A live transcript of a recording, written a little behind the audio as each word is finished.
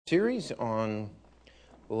series on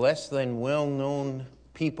less than well-known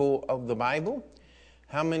people of the Bible.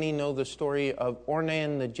 How many know the story of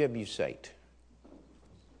Ornan the Jebusite?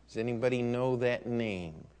 Does anybody know that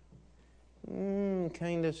name?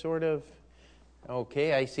 Kind of, sort of.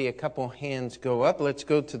 Okay, I see a couple hands go up. Let's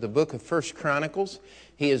go to the book of 1 Chronicles.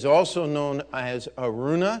 He is also known as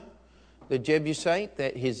Araunah the Jebusite.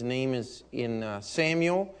 That his name is in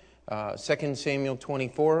Samuel, 2 Samuel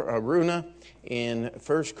 24. Araunah in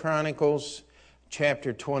 1 Chronicles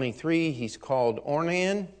chapter 23. He's called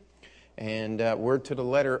Ornan, and word to the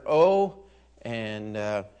letter O. And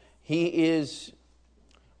he is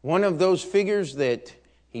one of those figures that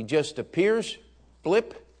he just appears,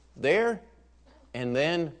 blip, there, and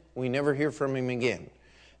then we never hear from him again.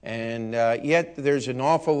 And yet there's an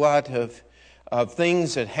awful lot of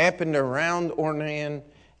things that happened around Ornan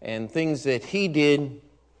and things that he did.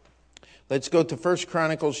 Let's go to 1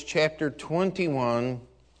 Chronicles chapter 21.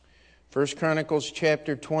 1 Chronicles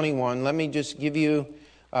chapter 21. Let me just give you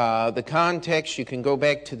the context. You can go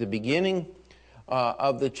back to the beginning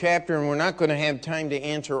of the chapter, and we're not going to have time to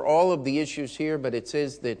answer all of the issues here, but it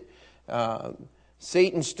says that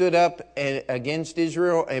Satan stood up against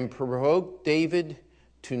Israel and provoked David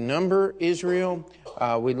to number Israel.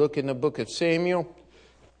 We look in the book of Samuel,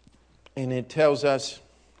 and it tells us,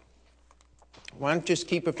 why don't you just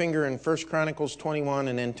keep a finger in 1 Chronicles 21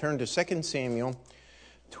 and then turn to 2 Samuel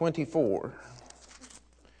 24.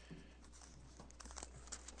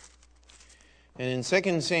 And in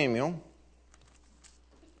 2 Samuel,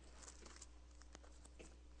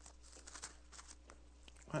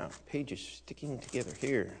 wow, pages sticking together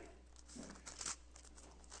here.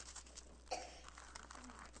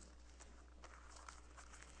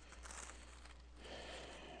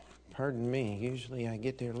 Pardon me, usually I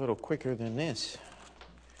get there a little quicker than this.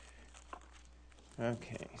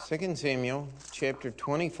 Okay, 2 Samuel chapter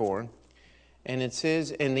 24, and it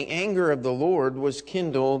says, "And the anger of the Lord was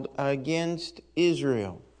kindled against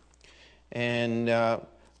Israel." And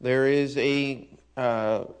there is an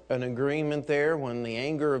agreement there. When the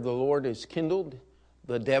anger of the Lord is kindled,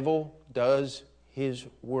 the devil does his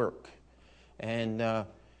work. And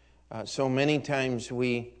so many times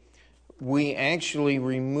we actually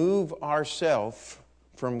remove ourselves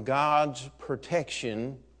from God's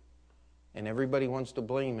protection, and everybody wants to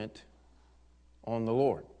blame it on the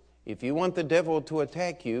Lord. If you want the devil to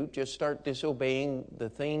attack you, just start disobeying the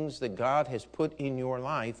things that God has put in your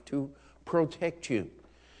life to protect you.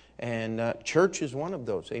 And church is one of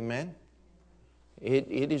those, amen?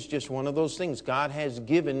 It is just one of those things God has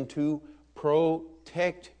given to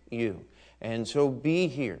protect you. And so be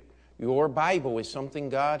here. Your Bible is something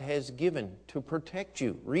God has given to protect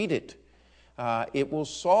you. Read it. It will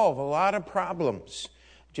solve a lot of problems.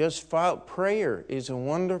 Prayer is a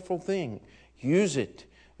wonderful thing. Use it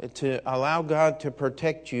to allow God to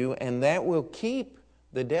protect you, and that will keep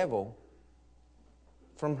the devil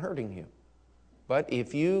from hurting you. But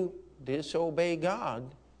if you disobey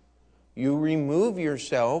God, you remove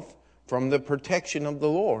yourself from the protection of the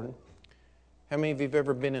Lord. How many of you have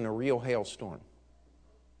ever been in a real hailstorm?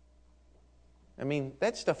 I mean,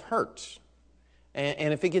 that stuff hurts.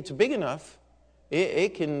 And if it gets big enough,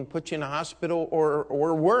 it can put you in a hospital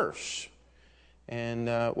or worse. And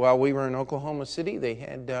while we were in Oklahoma City, they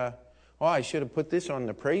had, I should have put this on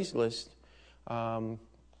the praise list.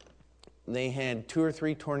 They had 2 or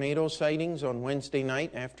 3 tornado sightings on Wednesday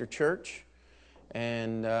night after church.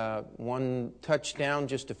 And one touchdown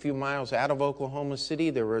just a few miles out of Oklahoma City.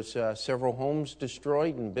 There was several homes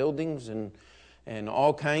destroyed and buildings and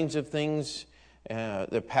all kinds of things.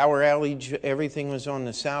 The power outage, everything was on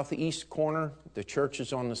the southeast corner. The church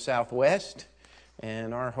is on the southwest.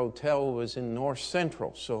 And our hotel was in north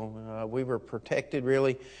central. So we were protected,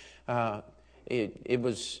 really. It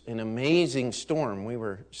was an amazing storm. We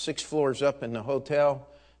were 6 floors up in the hotel.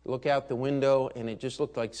 Look out the window, and it just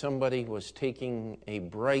looked like somebody was taking a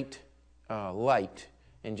bright light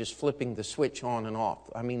and just flipping the switch on and off.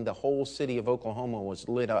 I mean, the whole city of Oklahoma was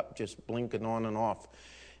lit up, just blinking on and off.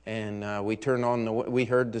 And we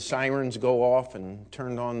heard the sirens go off and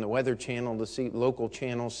turned on the weather channel to see, local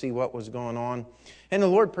channel, see what was going on. And the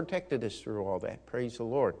Lord protected us through all that. Praise the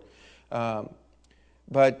Lord. Now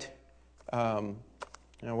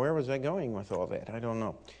where was I going with all that? I don't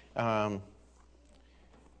know.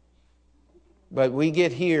 But we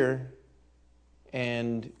get here,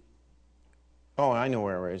 and, I know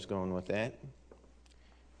where I was going with that,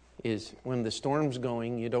 is when the storm's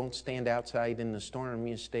going, you don't stand outside in the storm,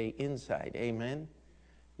 you stay inside, amen?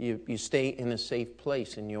 You stay in a safe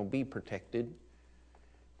place, and you'll be protected.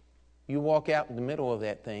 You walk out in the middle of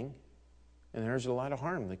that thing, and there's a lot of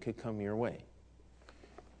harm that could come your way.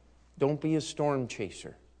 Don't be a storm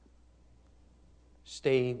chaser.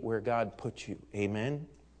 Stay where God puts you. Amen?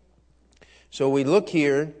 So we look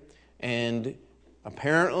here, and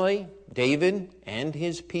apparently David and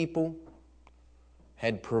his people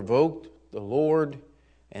had provoked the Lord,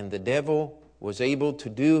 and the devil was able to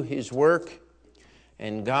do his work.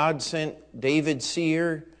 And God sent David's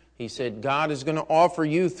seer. He said, God is going to offer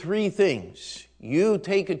you 3 things. You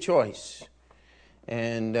take a choice.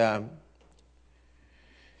 And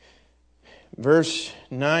verse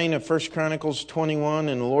 9 of 1 Chronicles 21,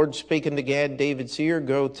 and the Lord spake unto Gad, David's seer,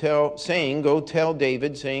 Go tell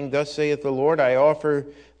David, saying, Thus saith the Lord, I offer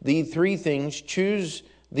thee 3 things. Choose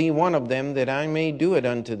thee one of them, that I may do it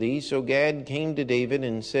unto thee. So Gad came to David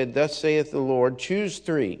and said, Thus saith the Lord, choose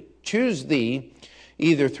thee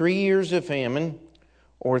either 3 years of famine,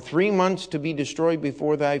 or 3 months to be destroyed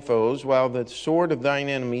before thy foes, while the sword of thine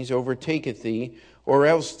enemies overtaketh thee, or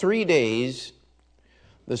else 3 days,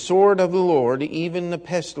 the sword of the Lord, even the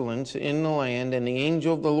pestilence in the land, and the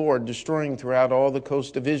angel of the Lord destroying throughout all the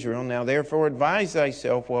coast of Israel. Now therefore advise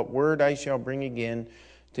thyself what word I shall bring again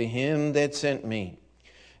to him that sent me.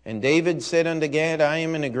 And David said unto Gad, I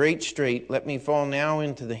am in a great strait. Let me fall now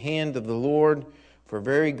into the hand of the Lord, for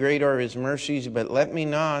very great are his mercies, but let me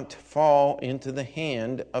not fall into the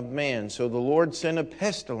hand of man. So the Lord sent a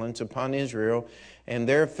pestilence upon Israel, and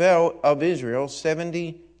there fell of Israel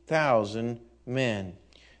 70,000 men.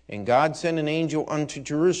 And God sent an angel unto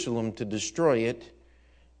Jerusalem to destroy it.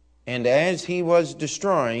 And as he was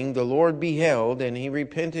destroying, the Lord beheld, and he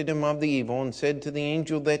repented him of the evil, and said to the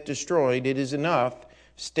angel that destroyed, It is enough,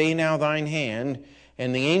 stay now thine hand.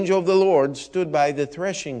 And the angel of the Lord stood by the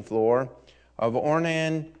threshing floor of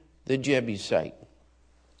Ornan the Jebusite.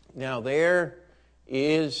 Now there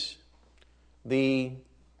is the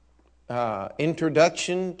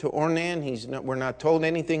introduction to Ornan. We're not told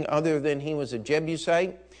anything other than he was a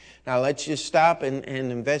Jebusite. Now let's just stop and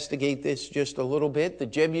investigate this just a little bit. The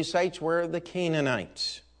Jebusites were the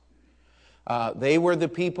Canaanites. They were the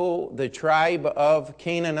people, the tribe of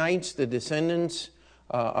Canaanites, the descendants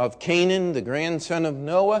of Canaan, the grandson of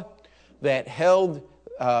Noah, that held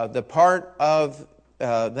the part of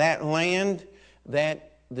that land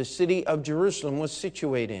that the city of Jerusalem was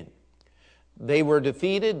situated in. They were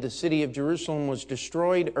defeated. The city of Jerusalem was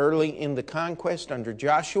destroyed early in the conquest under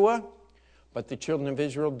Joshua, but the children of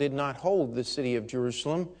Israel did not hold the city of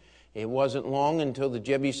Jerusalem. It wasn't long until the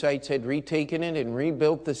Jebusites had retaken it and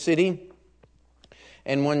rebuilt the city.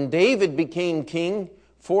 And when David became king,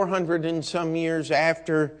 400 and some years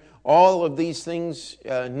after all of these things,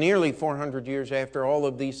 nearly 400 years after all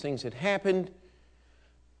of these things had happened,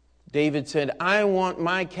 David said, I want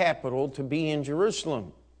my capital to be in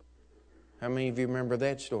Jerusalem. How many of you remember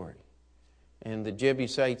that story? And the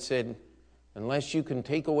Jebusites said, unless you can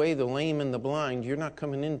take away the lame and the blind, you're not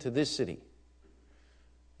coming into this city.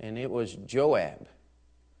 And it was Joab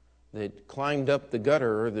that climbed up the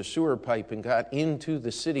gutter or the sewer pipe and got into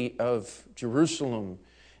the city of Jerusalem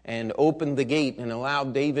and opened the gate and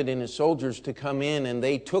allowed David and his soldiers to come in, and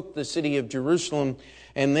they took the city of Jerusalem,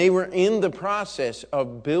 and they were in the process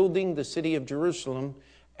of building the city of Jerusalem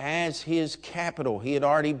as his capital. He had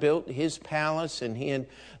already built his palace, and he had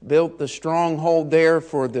built the stronghold there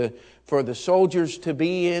for the soldiers to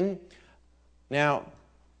be in. Now,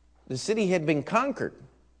 the city had been conquered,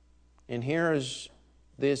 and here is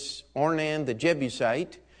this Ornan the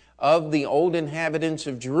Jebusite of the old inhabitants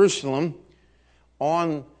of Jerusalem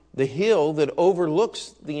on the hill that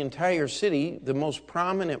overlooks the entire city, the most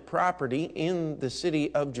prominent property in the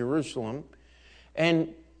city of Jerusalem.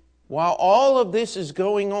 And while all of this is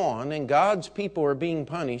going on and God's people are being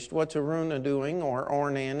punished, what's Araunah doing, or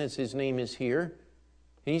Ornan as his name is here?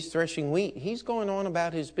 He's threshing wheat. He's going on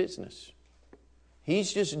about his business.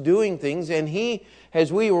 He's just doing things, and he,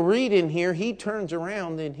 as we will read in here, he turns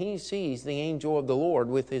around and he sees the angel of the Lord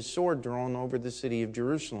with his sword drawn over the city of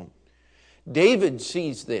Jerusalem. David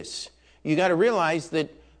sees this. You got to realize that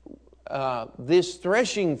this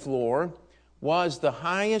threshing floor was the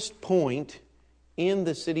highest point in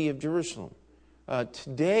the city of Jerusalem.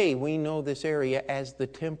 Today we know this area as the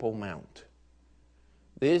Temple Mount.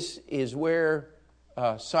 This is where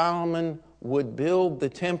Solomon would build the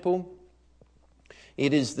temple.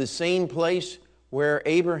 It is the same place where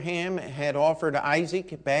Abraham had offered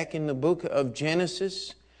Isaac back in the book of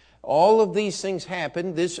Genesis. All of these things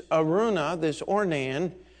happened. This Araunah, this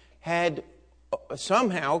Ornan, had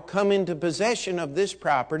somehow come into possession of this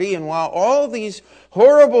property. And while all these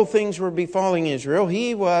horrible things were befalling Israel,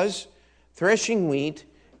 he was threshing wheat,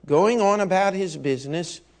 going on about his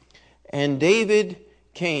business. And David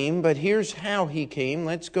came, but here's how he came.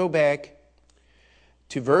 Let's go back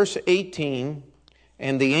to verse 18.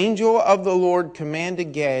 And the angel of the Lord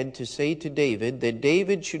commanded Gad to say to David that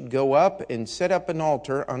David should go up and set up an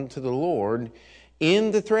altar unto the Lord in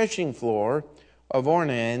the threshing floor of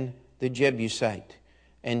Ornan the Jebusite.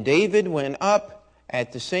 And David went up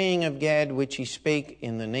at the saying of Gad, which he spake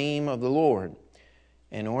in the name of the Lord.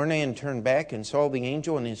 And Ornan turned back and saw the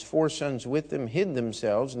angel, and his 4 sons with him hid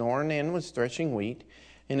themselves, and Ornan was threshing wheat.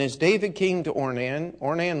 And as David came to Ornan,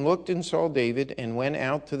 Ornan looked and saw David, and went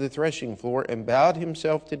out to the threshing floor, and bowed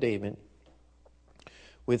himself to David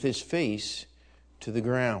with his face to the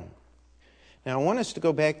ground. Now I want us to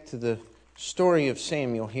go back to the story of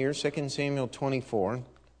Samuel here, 2 Samuel 24,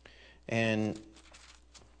 and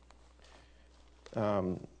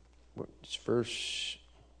it's verse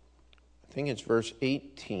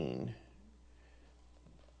 18.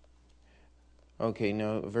 Okay,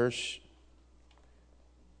 no, verse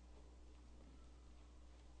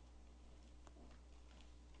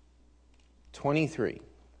 23.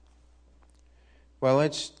 Well,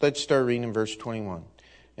 let's start reading in verse 21.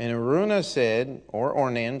 And Araunah said, or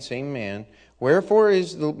Ornan, same man, wherefore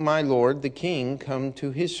is my lord the king come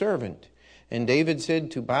to his servant? And David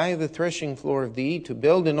said, to buy the threshing floor of thee, to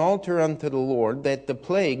build an altar unto the Lord, that the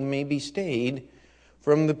plague may be stayed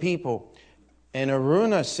from the people. And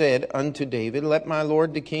Araunah said unto David, let my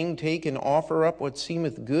lord the king take and offer up what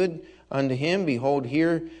seemeth good unto him. Behold,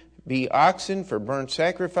 here be oxen for burnt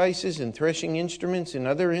sacrifices, and threshing instruments, and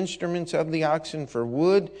other instruments of the oxen for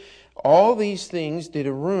wood. All these things did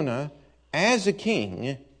Araunah, as a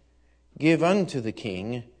king, give unto the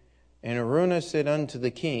king. And Araunah said unto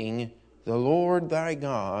the king, the Lord thy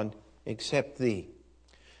God accept thee.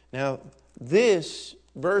 Now, this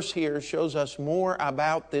verse here shows us more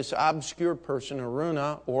about this obscure person,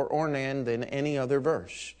 Araunah or Ornan, than any other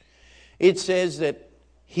verse. It says that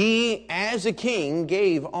he, as a king,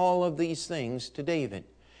 gave all of these things to David.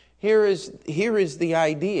 Here is the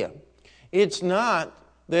idea. It's not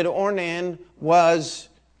that Ornan was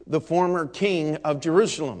the former king of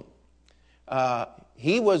Jerusalem.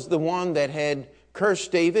 He was the one that had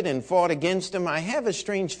cursed David and fought against him. I have a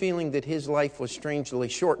strange feeling that his life was strangely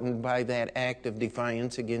shortened by that act of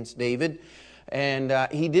defiance against David. And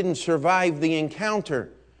he didn't survive the encounter.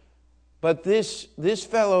 But this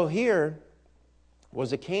fellow here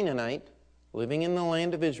was a Canaanite living in the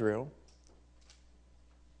land of Israel.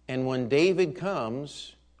 And when David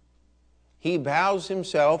comes, he bows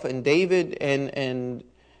himself, and David and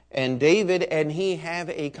he have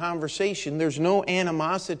a conversation. There's no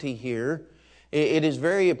animosity here. It is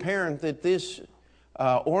very apparent that this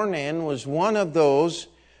Ornan was one of those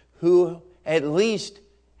who at least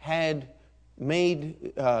had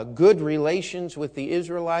made good relations with the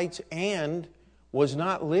Israelites and was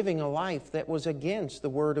not living a life that was against the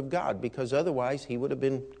Word of God, because otherwise he would have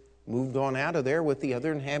been moved on out of there with the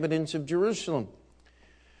other inhabitants of Jerusalem.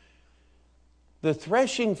 The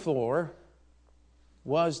threshing floor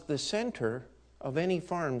was the center of any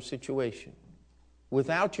farm situation.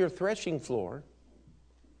 Without your threshing floor,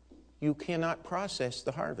 you cannot process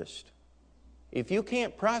the harvest. If you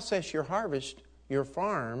can't process your harvest, your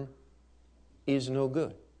farm is no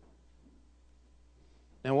good.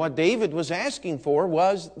 Now, what David was asking for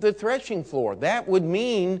was the threshing floor. That would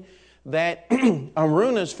mean that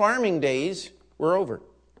Araunah's farming days were over.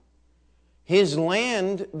 His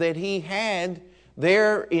land that he had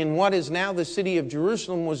there in what is now the city of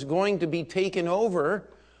Jerusalem was going to be taken over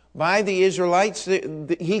by the Israelites.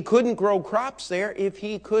 He couldn't grow crops there if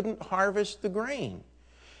he couldn't harvest the grain.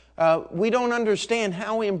 We don't understand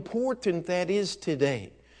how important that is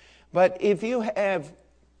today. But if you have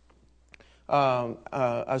and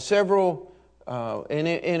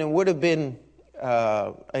it would have been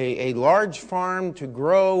a large farm to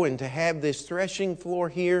grow and to have this threshing floor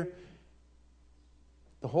here,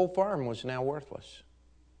 the whole farm was now worthless.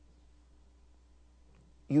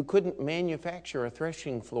 You couldn't manufacture a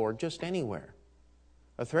threshing floor just anywhere.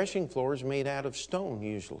 A threshing floor is made out of stone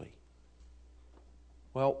usually.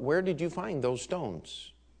 Well, where did you find those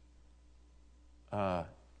stones?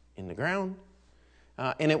 In the ground.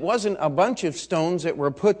 And it wasn't a bunch of stones that were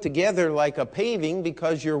put together like a paving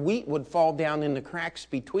because your wheat would fall down in the cracks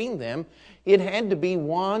between them. It had to be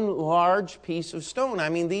one large piece of stone. I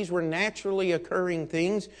mean, these were naturally occurring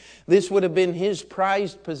things. This would have been his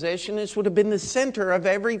prized possession. This would have been the center of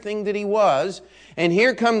everything that he was. And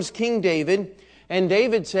here comes King David, and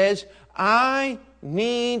David says, I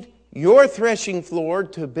need your threshing floor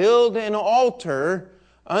to build an altar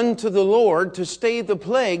unto the Lord to stay the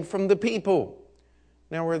plague from the people.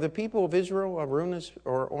 Now, were the people of Israel Araunah's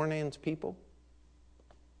or Ornan's people?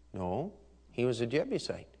 No, he was a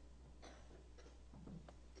Jebusite.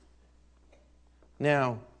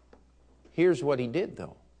 Now, Here's what he did,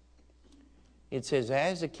 though. It says,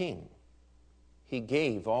 as a king, he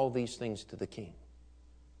gave all these things to the king.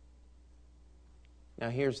 Now,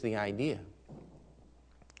 here's the idea.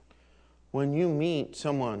 When you meet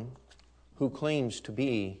someone who claims to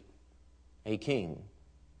be a king,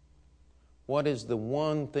 what is the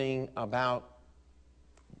one thing about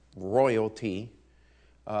royalty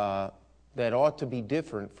that ought to be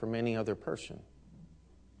different from any other person?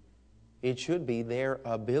 It should be their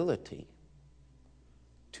ability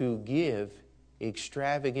to give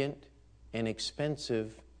extravagant and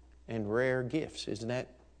expensive and rare gifts. Isn't that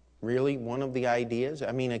really one of the ideas?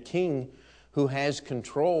 I mean, a king who has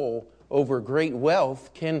control over great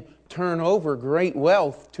wealth can turn over great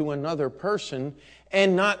wealth to another person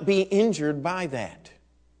and not be injured by that.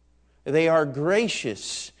 They are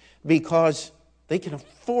gracious because they can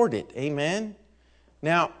afford it. Amen?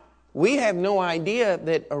 Now, we have no idea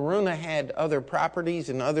that Araunah had other properties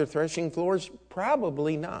and other threshing floors.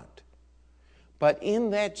 Probably not. But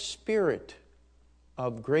in that spirit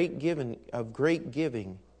of great giving,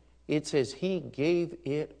 it says he gave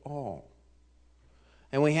it all.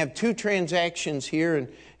 And we have two transactions here,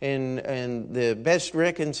 and the best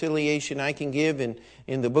reconciliation I can give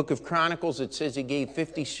in the book of Chronicles, it says he gave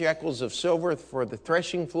 50 shekels of silver for the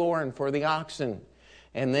threshing floor and for the oxen.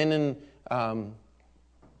 And then in,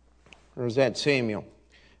 or was that Samuel?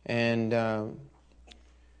 And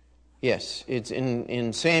yes, it's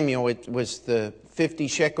in Samuel, it was the 50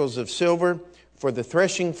 shekels of silver for the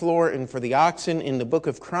threshing floor and for the oxen. In the book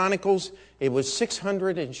of Chronicles, it was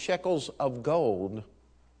 600 shekels of gold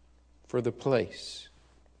for the place.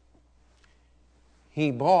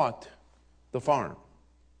 He bought the farm.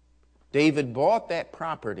 David bought that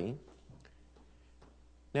property.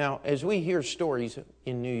 Now, as we hear stories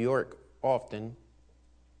in New York often,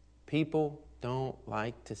 people don't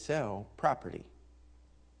like to sell property.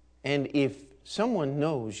 And if someone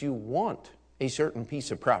knows you want a certain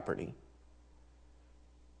piece of property,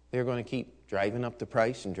 they're going to keep driving up the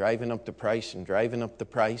price and driving up the price and driving up the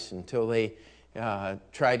price until they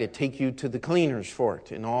try to take you to the cleaners for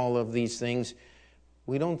it and all of these things.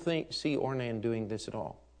 We don't see Ornan doing this at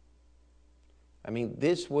all. I mean,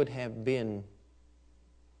 this would have been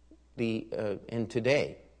and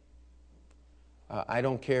today, I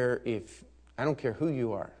don't care who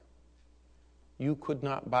you are. You could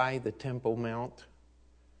not buy the Temple Mount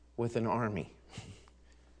with an army.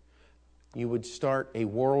 You would start a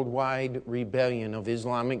worldwide rebellion of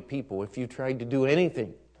Islamic people if you tried to do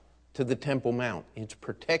anything to the Temple Mount. It's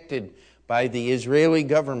protected by the Israeli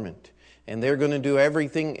government, and they're going to do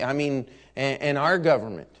everything. I mean, and our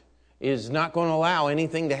government is not going to allow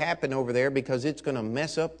anything to happen over there because it's going to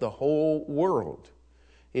mess up the whole world.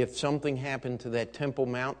 If something happened to that Temple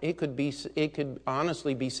Mount, it could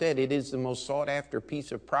honestly be said it is the most sought after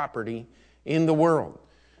piece of property in the world.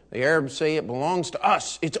 The Arabs say it belongs to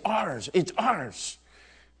us. It's ours. It's ours.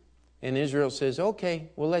 And Israel says, okay,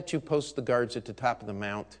 we'll let you post the guards at the top of the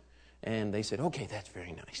mount. And they said, okay, that's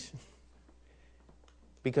very nice.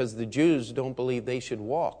 Because the Jews don't believe they should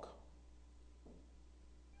walk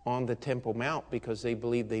on the Temple Mount because they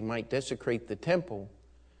believe they might desecrate the temple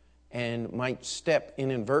and might step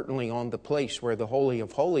inadvertently on the place where the Holy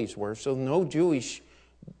of Holies were. So no Jewish,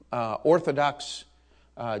 Orthodox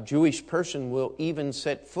Jewish person will even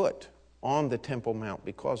set foot on the Temple Mount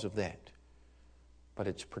because of that. But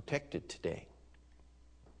it's protected today.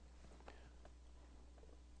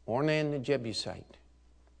 Ornan the Jebusite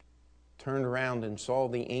turned around and saw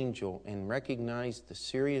the angel and recognized the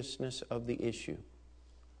seriousness of the issue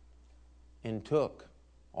and took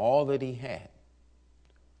all that he had.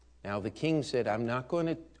 Now the king said, I'm not going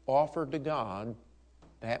to offer to God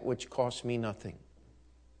that which costs me nothing.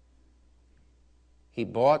 He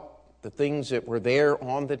bought the things that were there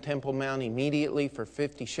on the Temple Mount immediately for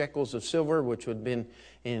 50 shekels of silver, which would have been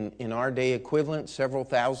in our day equivalent, several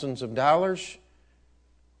thousands of dollars.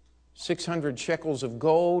 600 shekels of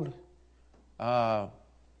gold, that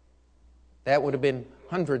would have been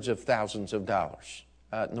hundreds of thousands of dollars.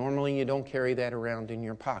 Normally you don't carry that around in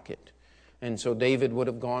your pocket. And so David would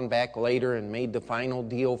have gone back later and made the final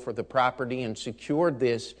deal for the property and secured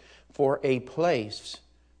this for a place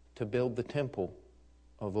to build the temple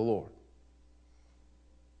of the Lord.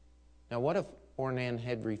 Now what if Ornan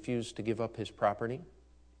had refused to give up his property?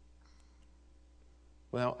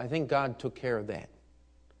 Well, I think God took care of that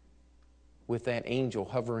with that angel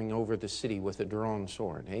hovering over the city with a drawn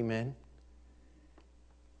sword. Amen?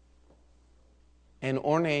 And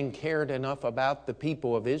Ornan cared enough about the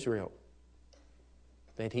people of Israel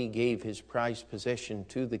that he gave his prized possession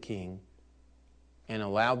to the king and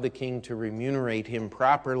allowed the king to remunerate him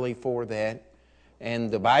properly for that.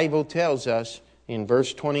 And the Bible tells us in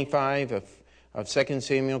verse 25 of 2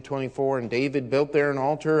 Samuel 24, and David built there an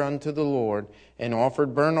altar unto the Lord and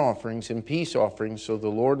offered burnt offerings and peace offerings. So the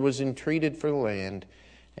Lord was entreated for the land,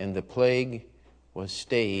 and the plague was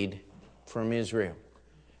stayed from Israel.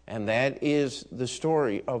 And that is the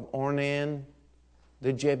story of Ornan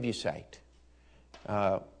the Jebusite.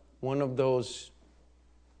 One of those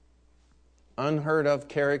unheard of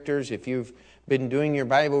characters. If you've been doing your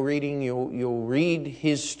Bible reading, you'll read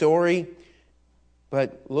his story.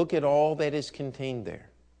 But look at all that is contained there.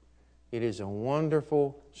 It is a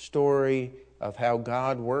wonderful story of how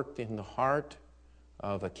God worked in the heart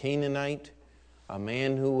of a Canaanite, a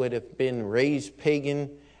man who would have been raised pagan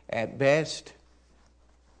at best,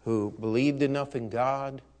 who believed enough in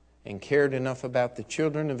God and cared enough about the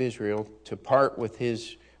children of Israel to part with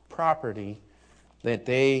his property that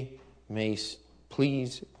they may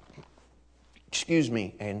please,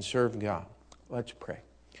 and serve God. Let's pray.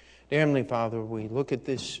 Dear Heavenly Father, we look at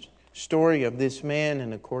this story of this man,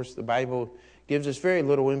 and of course the Bible gives us very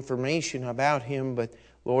little information about him, but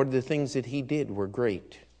Lord, the things that he did were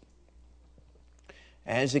great.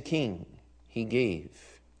 As a king, he gave.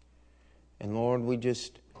 And Lord, we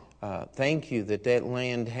just thank you that that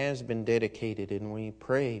land has been dedicated, and we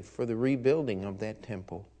pray for the rebuilding of that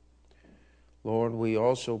temple. Lord, we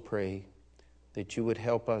also pray that you would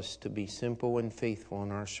help us to be simple and faithful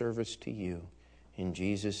in our service to you. In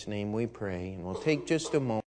Jesus' name we pray, and we'll take just a moment.